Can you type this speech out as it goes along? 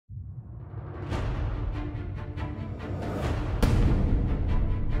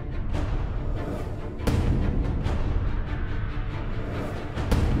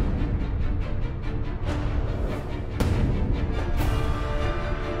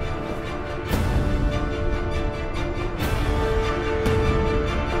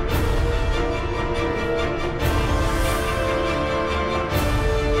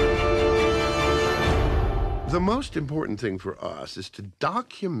The most important thing for us is to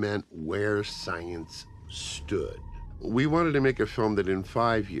document where science stood. We wanted to make a film that in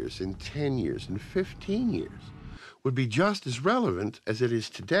 5 years, in 10 years, in 15 years would be just as relevant as it is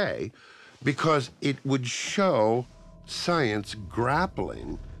today, because it would show science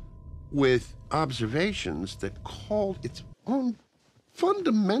grappling with observations that called its own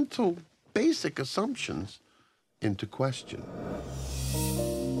fundamental, basic assumptions into question.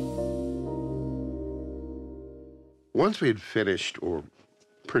 Once we had finished, or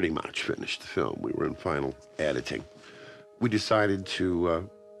pretty much finished the film, we were in final editing, we decided to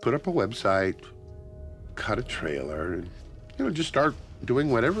put up a website, cut a trailer, and, just start doing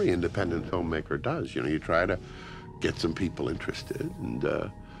what every independent filmmaker does. You try to get some people interested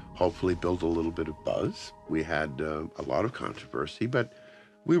and hopefully build a little bit of buzz. We had a lot of controversy, but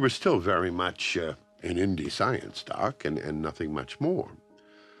we were still very much an indie science doc and nothing much more.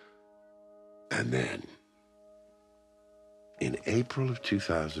 And then, in April of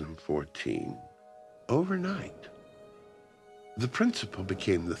 2014, overnight, The Principal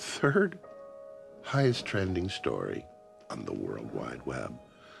became the third highest trending story on the World Wide Web.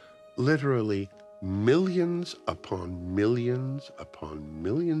 Literally millions upon millions upon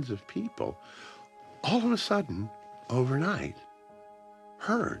millions of people, all of a sudden, overnight,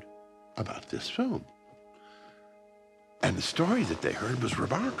 heard about this film. And the story that they heard was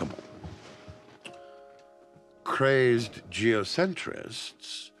remarkable. Crazed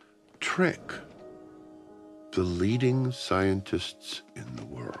geocentrists trick the leading scientists in the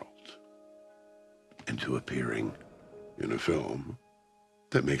world into appearing in a film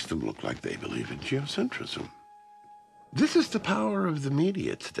that makes them look like they believe in geocentrism. This is the power of the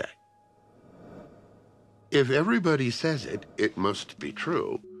media today. If everybody says it, it must be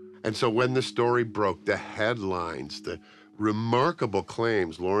true. And so when the story broke, the headlines, the remarkable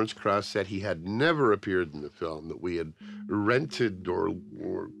claims, Lawrence Krauss said he had never appeared in the film, that we had rented or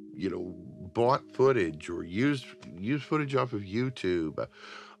bought footage or used footage off of YouTube.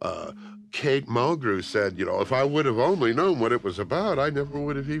 Kate Mulgrew said, if I would have only known what it was about, I never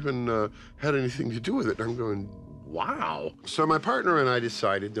would have even had anything to do with it. And I'm going, wow. So my partner and I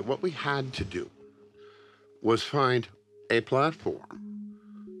decided that what we had to do was find a platform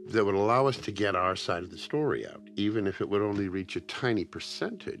that would allow us to get our side of the story out, even if it would only reach a tiny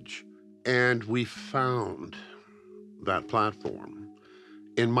percentage. And we found that platform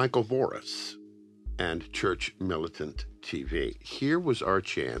in Michael Voris and Church Militant TV. Here was our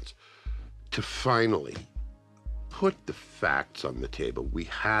chance to finally put the facts on the table. We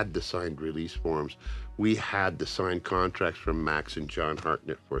had the signed release forms. We had the signed contracts from Max and John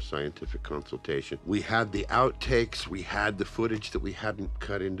Hartnett for scientific consultation. We had the outtakes. We had the footage that we hadn't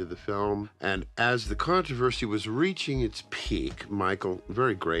cut into the film. And as the controversy was reaching its peak, Michael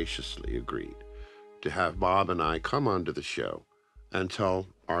very graciously agreed to have Bob and I come onto the show and tell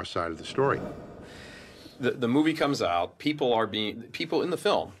our side of the story. The movie comes out, people in the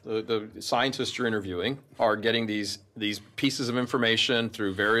film, the scientists you're interviewing are getting these pieces of information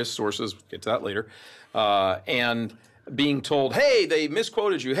through various sources, we'll get to that later, and being told, hey, they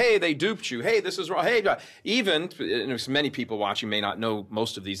misquoted you, hey, they duped you, hey, this is wrong, hey, even, many people watching may not know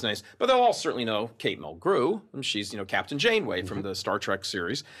most of these names, but they'll all certainly know Kate Mulgrew. She's, Captain Janeway from the Star Trek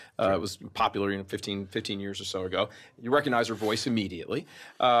series. It was popular 15 years or so ago. You recognize her voice immediately.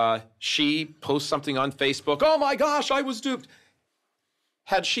 She posts something on Facebook, oh my gosh, I was duped.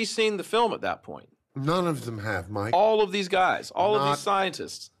 Had she seen the film at that point? None of them have, Mike. All of these guys, all of these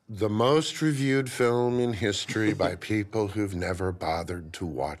scientists. The most reviewed film in history by people who've never bothered to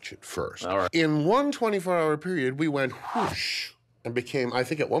watch it first. All right. In one 24-hour period, we went whoosh and became, I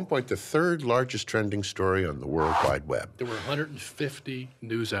think at one point, the third largest trending story on the World Wide Web. There were 150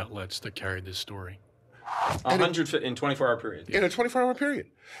 news outlets that carried this story. 100 in a 24-hour period. In a 24-hour period.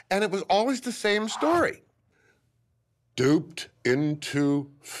 And it was always the same story. Duped into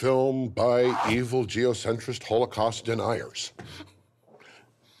film by evil geocentrist Holocaust deniers.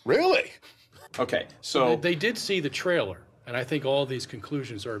 Really? Okay, so... They did see the trailer, and I think all these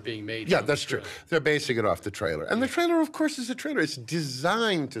conclusions are being made. Yeah, that's true. They're basing it off the trailer. And the trailer, of course, is a trailer. It's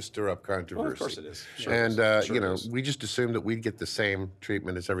designed to stir up controversy. Well, of course it is. Sure And, we just assumed that we'd get the same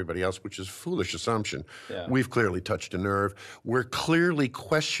treatment as everybody else, which is a foolish assumption. Yeah. We've clearly touched a nerve. We're clearly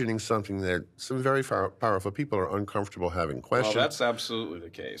questioning something that some very powerful people are uncomfortable having questioned. Well, that's absolutely the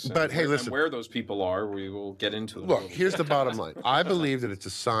case. But hey, listen. And where those people are, we will get into them. Look, here's the bottom line. I believe that it's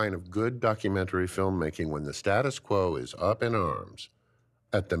a sign of good documentary filmmaking when the status quo is up in arms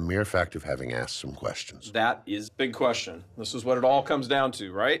at the mere fact of having asked some questions. That is a big question. This is what it all comes down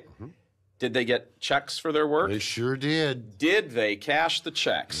to, right? Mm-hmm. Did they get checks for their work? They sure did. Did they cash the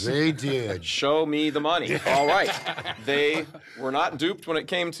checks? They did. Show me the money. All right. They were not duped when it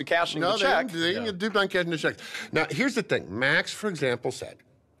came to cashing the check. No, they didn't get duped on cashing the checks. Now, here's the thing. Max, for example,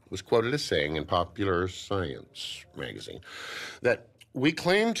 was quoted as saying in Popular Science magazine, that we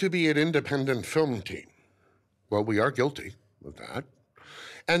claim to be an independent film team. Well, we are guilty of that.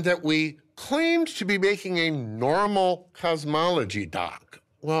 And that we claimed to be making a normal cosmology doc.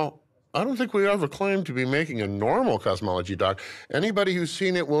 Well, I don't think we ever claimed to be making a normal cosmology doc. Anybody who's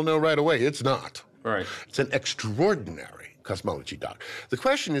seen it will know right away it's not. Right. It's an extraordinary cosmology doc. The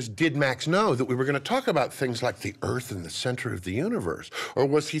question is, did Max know that we were going to talk about things like the Earth in the center of the universe? Or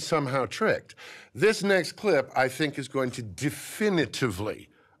was he somehow tricked? This next clip, I think, is going to definitively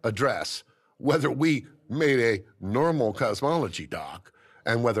address whether we made a normal cosmology doc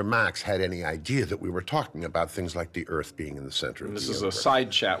and whether Max had any idea that we were talking about things like the Earth being in the center of the universe. This is a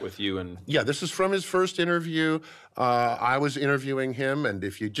side chat with you and... Yeah, this is from his first interview. I was interviewing him, and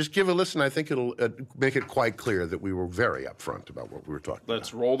if you just give a listen, I think it'll make it quite clear that we were very upfront about what we were talking about.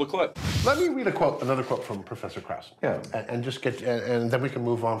 Let's roll the clip. Let me read another quote from Professor Krauss. Yeah. And just and then we can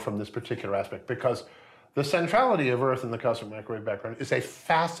move on from this particular aspect, because the centrality of Earth in the cosmic microwave background is a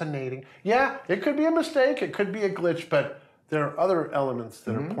fascinating... Yeah, it could be a mistake, it could be a glitch, but there are other elements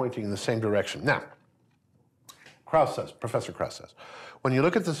that are pointing in the same direction. Now, Professor Krauss says, when you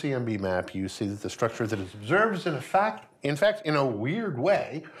look at the CMB map, you see that the structure that is observed is in fact, in a weird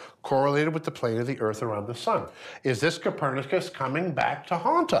way, correlated with the plane of the Earth around the sun. Is this Copernicus coming back to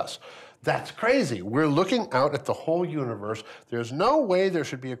haunt us? That's crazy. We're looking out at the whole universe. There's no way there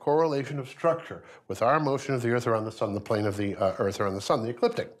should be a correlation of structure with our motion of the Earth around the sun, the plane of the Earth around the sun, the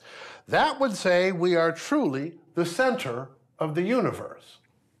ecliptic. That would say we are truly the center of the universe.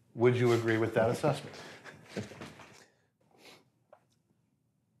 Would you agree with that assessment?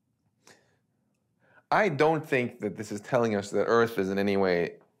 I don't think that this is telling us that Earth is in any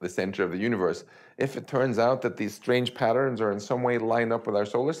way the center of the universe. If it turns out that these strange patterns are in some way lined up with our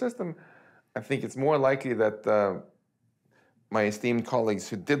solar system, I think it's more likely that my esteemed colleagues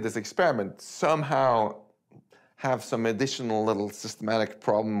who did this experiment somehow have some additional little systematic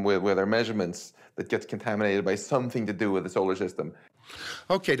problem with their measurements that gets contaminated by something to do with the solar system.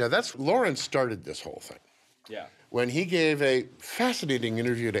 Okay, now Lawrence started this whole thing. Yeah. When he gave a fascinating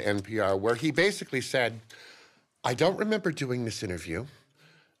interview to NPR where he basically said, I don't remember doing this interview.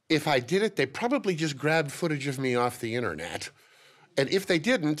 If I did it, they probably just grabbed footage of me off the internet. And if they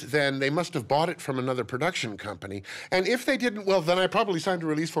didn't, then they must have bought it from another production company. And if they didn't, well, then I probably signed a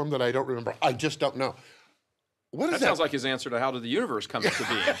release form that I don't remember. I just don't know. What is that? Sounds like his answer to how did the universe come into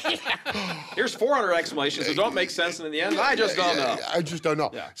being. Here's 400 explanations that don't make sense, and in the end, I just don't know. I just don't know.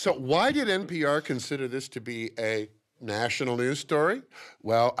 Yeah. So why did NPR consider this to be a national news story?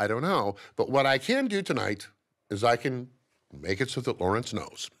 Well, I don't know. But what I can do tonight is I can make it so that Lawrence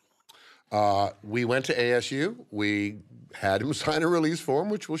knows. We went to ASU. We had him sign a release form,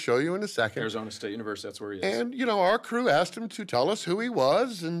 which we'll show you in a second. Arizona State University, that's where he is. And, our crew asked him to tell us who he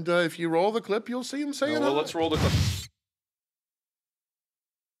was, and if you roll the clip, you'll see him saying Well, let's roll the clip.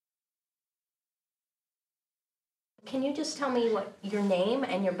 Can you just tell me what your name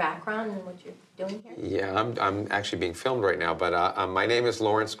and your background and what you're doing here? Yeah, I'm actually being filmed right now, but my name is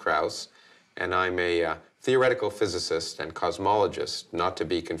Lawrence Krauss, and I'm a theoretical physicist and cosmologist, not to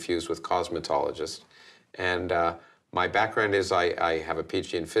be confused with cosmetologist. And my background is I have a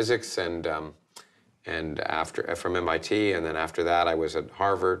PhD in physics and from MIT, and then after that I was at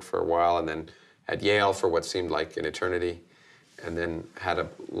Harvard for a while, and then at Yale for what seemed like an eternity, and then had a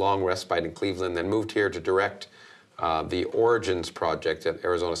long respite in Cleveland, then moved here to direct the Origins project at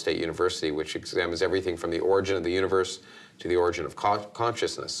Arizona State University, which examines everything from the origin of the universe to the origin of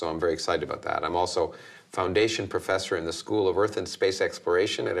consciousness. So I'm very excited about that. I'm also foundation professor in the School of Earth and Space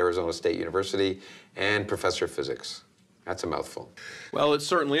Exploration at Arizona State University and professor of physics. That's a mouthful. Well, it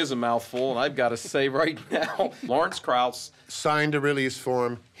certainly is a mouthful, and I've got to say right now, Lawrence Krauss signed a release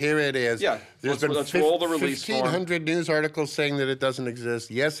form. Here it is. Yeah, There's let's roll the release form. 1,500 news articles saying that it doesn't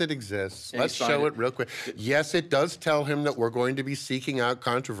exist. Yes, it exists. And Let's show it real quick. Yes, it does tell him that we're going to be seeking out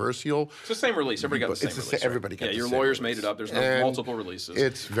controversial... It's the same release. Everybody got the same release. Everybody got the your same lawyers release. made it up. There's no multiple releases.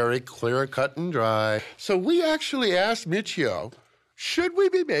 It's very clear, cut, and dry. So we actually asked Michio, should we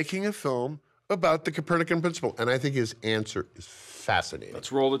be making a film about the Copernican principle? And I think his answer is fascinating.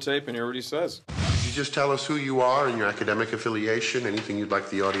 Let's roll the tape and hear what he says. Could you just tell us who you are and your academic affiliation, anything you'd like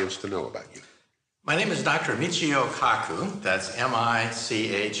the audience to know about you? My name is Dr. Michio Kaku. That's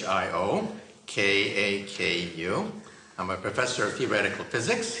M-I-C-H-I-O K-A-K-U. I'm a professor of theoretical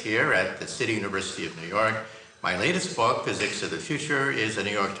physics here at the City University of New York, My latest book, Physics of the Future, is a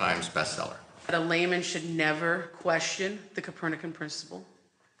New York Times bestseller. A layman should never question the Copernican principle.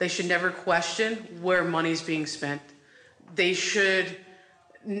 They should never question where money's being spent. They should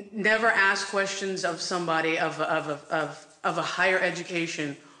never ask questions of somebody of a higher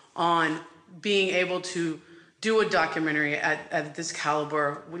education on being able to do a documentary at this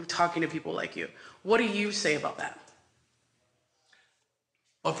caliber when talking to people like you. What do you say about that?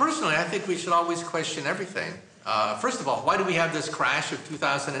 Well, personally, I think we should always question everything. First of all, why do we have this crash of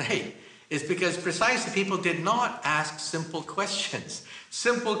 2008? It's because precisely people did not ask simple questions.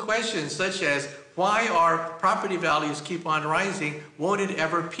 Simple questions such as, why our property values keep on rising? Won't it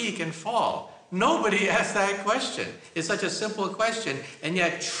ever peak and fall? Nobody asked that question. It's such a simple question, and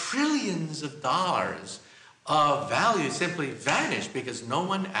yet trillions of dollars of value simply vanish because no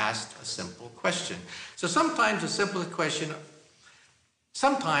one asked a simple question. So sometimes the simplest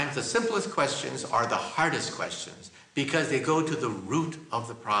questions are the hardest questions because they go to the root of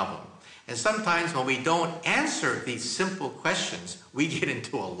the problem. And sometimes when we don't answer these simple questions, we get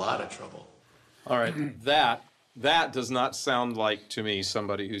into a lot of trouble. All right, that does not sound like to me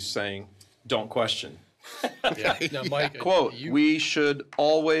somebody who's saying, don't question. Yeah. Now, Mike, Quote, we should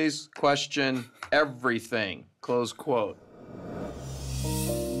always question everything, close quote.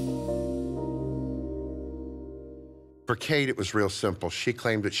 For Kate, it was real simple. She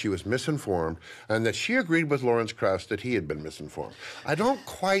claimed that she was misinformed and that she agreed with Lawrence Krauss that he had been misinformed. I don't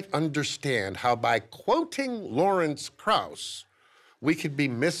quite understand how by quoting Lawrence Krauss, we could be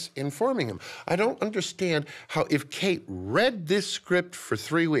misinforming him. I don't understand how if Kate read this script for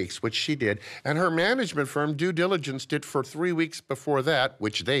 3 weeks, which she did, and her management firm, Due Diligence, did for 3 weeks before that,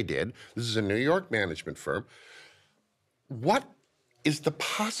 which they did. This is a New York management firm. What is the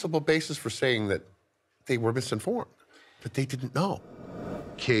possible basis for saying that they were misinformed? That they didn't know.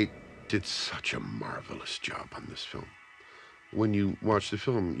 Kate did such a marvelous job on this film. When you watch the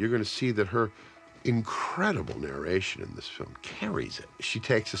film, you're going to see that her incredible narration in this film carries it. She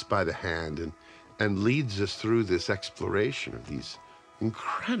takes us by the hand and leads us through this exploration of these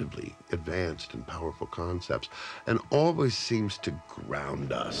incredibly advanced and powerful concepts, and always seems to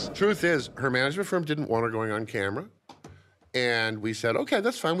ground us. Truth is, her management firm didn't want her going on camera, and we said, okay,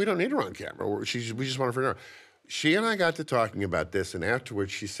 that's fine, we don't need her on camera. We just want to figure out. She and I got to talking about this, and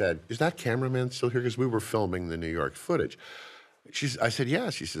afterwards she said, is that cameraman still here? Because we were filming the New York footage. I said, yeah.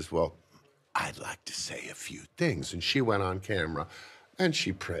 She says, well, I'd like to say a few things. And she went on camera, and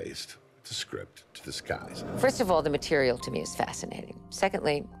she praised the script to the skies. First of all, the material to me is fascinating.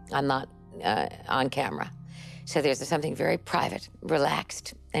 Secondly, I'm not on camera. So there's something very private,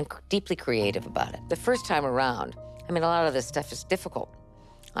 relaxed, and deeply creative about it. The first time around, I mean, a lot of this stuff is difficult.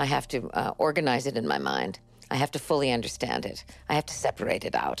 I have to organize it in my mind. I have to fully understand it. I have to separate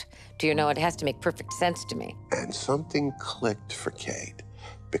it out. Do you know, it has to make perfect sense to me. And something clicked for Kate,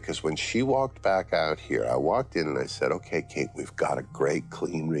 because when she walked back out here, I walked in and I said, okay, Kate, we've got a great,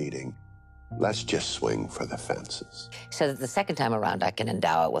 clean reading. Let's just swing for the fences. So that the second time around, I can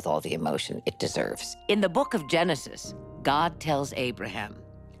endow it with all the emotion it deserves. In the book of Genesis, God tells Abraham,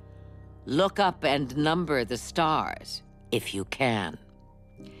 look up and number the stars, if you can.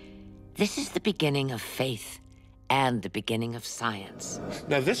 This is the beginning of faith and the beginning of science.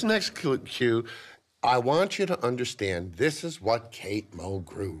 Now, this next cue, I want you to understand this is what Kate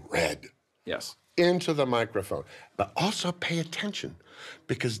Mulgrew read. Yes. Into the microphone. But also pay attention,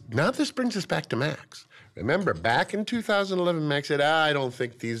 because now this brings us back to Max. Remember, back in 2011, Max said, I don't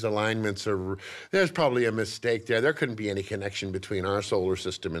think these alignments are, there's probably a mistake there. There couldn't be any connection between our solar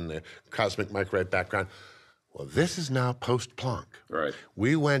system and the cosmic microwave background. Well, this is now post-Planck. Right.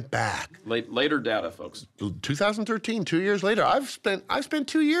 We went back. Later data, folks. 2013, 2 years later. I've spent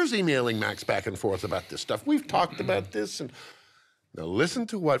 2 years emailing Max back and forth about this stuff. We've talked about this. And now listen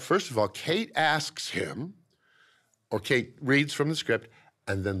to what, first of all, Kate asks him, or Kate reads from the script,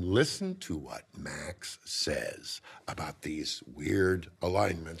 and then listen to what Max says about these weird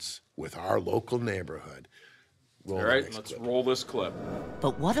alignments with our local neighborhood. All right, let's roll this clip.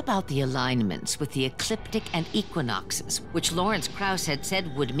 But what about the alignments with the ecliptic and equinoxes, which Lawrence Krauss had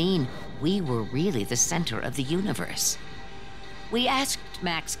said would mean we were really the center of the universe? We asked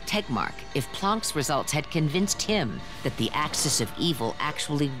Max Tegmark if Planck's results had convinced him that the axis of evil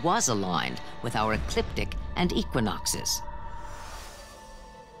actually was aligned with our ecliptic and equinoxes.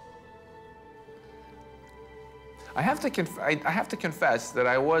 I have to confess that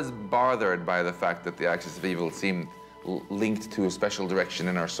I was bothered by the fact that the axis of evil seemed linked to a special direction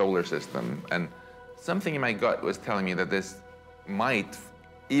in our solar system. And something in my gut was telling me that this might,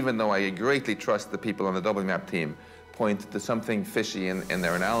 even though I greatly trust the people on the WMAP team, point to something fishy in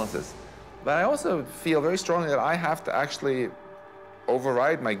their analysis. But I also feel very strongly that I have to actually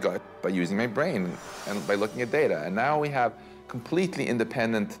override my gut by using my brain and by looking at data. And now we have completely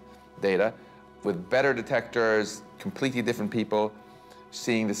independent data with better detectors, completely different people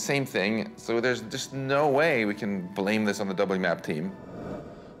seeing the same thing. So there's just no way we can blame this on the WMAP team.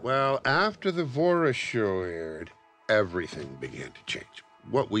 Well, after the Vora show aired, everything began to change.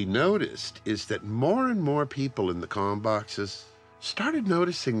 What we noticed is that more and more people in the comm boxes started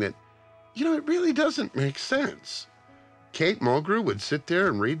noticing that, you know, it really doesn't make sense. Kate Mulgrew would sit there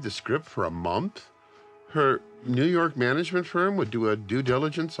and read the script for a month. Her New York management firm would do a due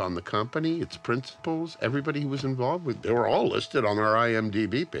diligence on the company, its principals, everybody who was involved with. They were all listed on our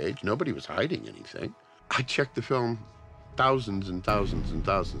IMDb page. Nobody was hiding anything. I checked the film thousands and thousands and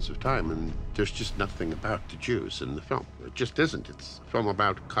thousands of times, and there's just nothing about the Jews in the film. It just isn't. It's a film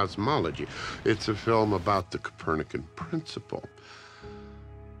about cosmology. It's a film about the Copernican principle.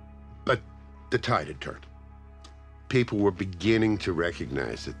 But the tide had turned. People were beginning to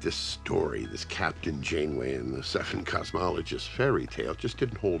recognize that this story, this Captain Janeway and the Seven Cosmologists fairy tale, just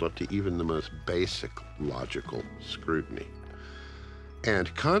didn't hold up to even the most basic logical scrutiny.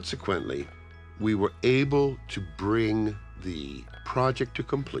 And consequently, we were able to bring the project to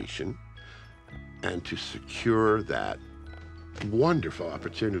completion and to secure that wonderful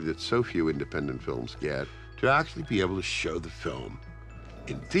opportunity that so few independent films get to actually be able to show the film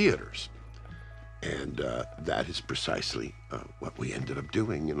in theaters. And that is precisely what we ended up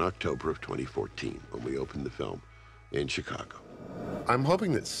doing in October of 2014 when we opened the film in Chicago. I'm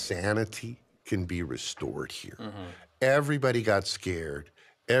hoping that sanity can be restored here. Everybody got scared.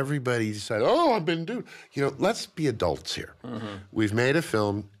 Everybody decided, oh, I've been duped. You know, let's be adults here. We've made a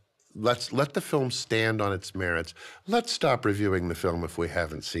film. Let's let the film stand on its merits. Let's stop reviewing the film if we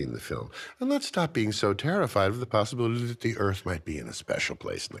haven't seen the film. And let's stop being so terrified of the possibility that the Earth might be in a special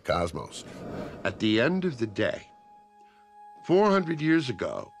place in the cosmos. At the end of the day, 400 years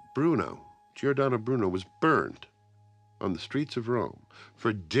ago, Giordano Bruno was burned on the streets of Rome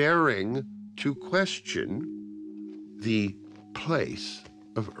for daring to question the place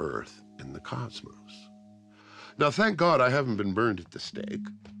of Earth in the cosmos. Now, thank God I haven't been burned at the stake.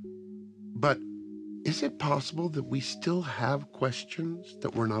 But is it possible that we still have questions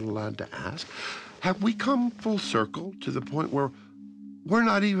that we're not allowed to ask? Have we come full circle to the point where we're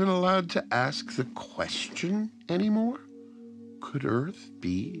not even allowed to ask the question anymore? Could Earth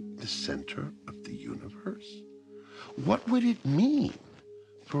be the center of the universe? What would it mean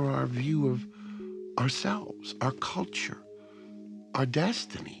for our view of ourselves, our culture, our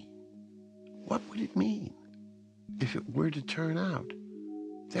destiny? What would it mean if it were to turn out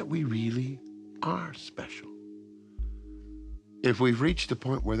that we really are special? If we've reached a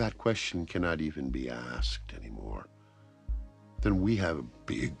point where that question cannot even be asked anymore, then we have a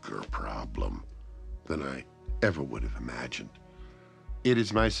bigger problem than I ever would have imagined. It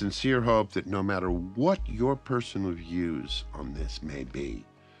is my sincere hope that no matter what your personal views on this may be,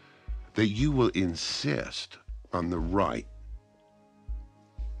 that you will insist on the right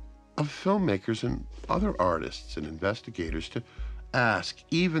of filmmakers and other artists and investigators to ask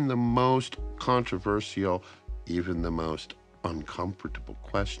even the most controversial, even the most uncomfortable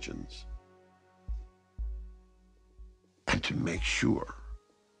questions, and to make sure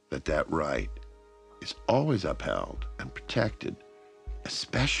that that right is always upheld and protected,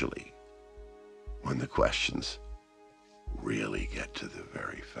 especially when the questions really get to the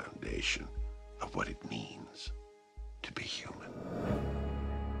very foundation of what it means to be human.